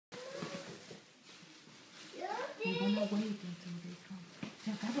We're gonna wait until they come.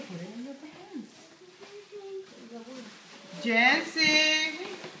 You gotta put it in your pants. Jensi!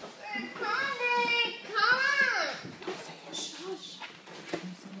 Come on! Shush.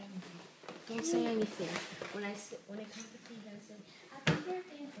 Don't say anything. When I come to see them, say, happy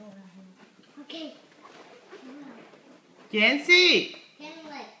birthday, Flora. Okay. Jensi!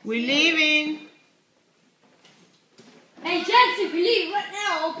 We're leaving. Hey, Jensi, we leave right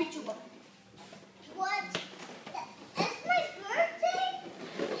now. I'll beat you up. What? That's my birthday?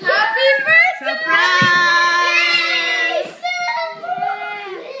 Happy birthday! Surprise!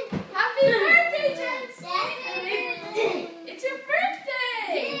 Happy birthday, Jensi! It's your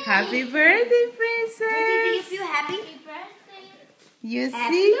birthday! Happy birthday, princess! Do you feel happy? Happy birthday! You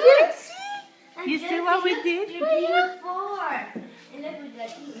see, Jensi? You see what we did? You're beautiful. And look, we got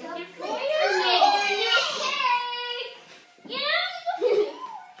your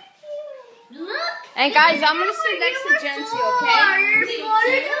Look. And guys, I'm gonna sit next to Jensi, okay?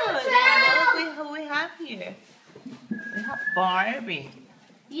 Look who we have here. We have Barbie.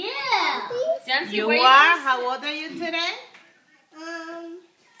 Yeah. Jensi, You where are? How old are you today? 4.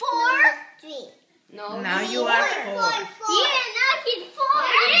 3. No. Now you are 4. Yeah, now he's 4.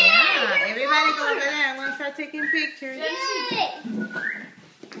 Yeah, everybody go over there. I'm gonna start taking pictures.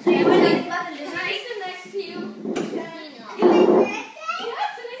 Everybody, nice and next to you. Yeah,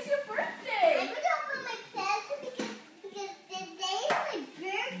 today's your birthday.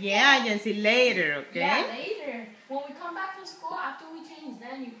 Yeah, Jensi, later, okay? Yeah, later. When we come back from school, after we change,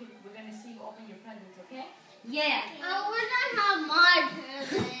 then we're gonna see you open your presents, okay? Yeah. I want to have my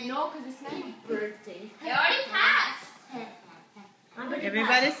present. No, because it's not your birthday. It already passed.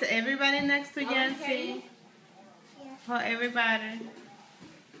 Everybody next to Jensi. Oh, everybody.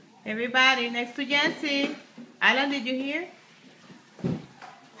 Everybody next to Jensi. Alan, did you hear?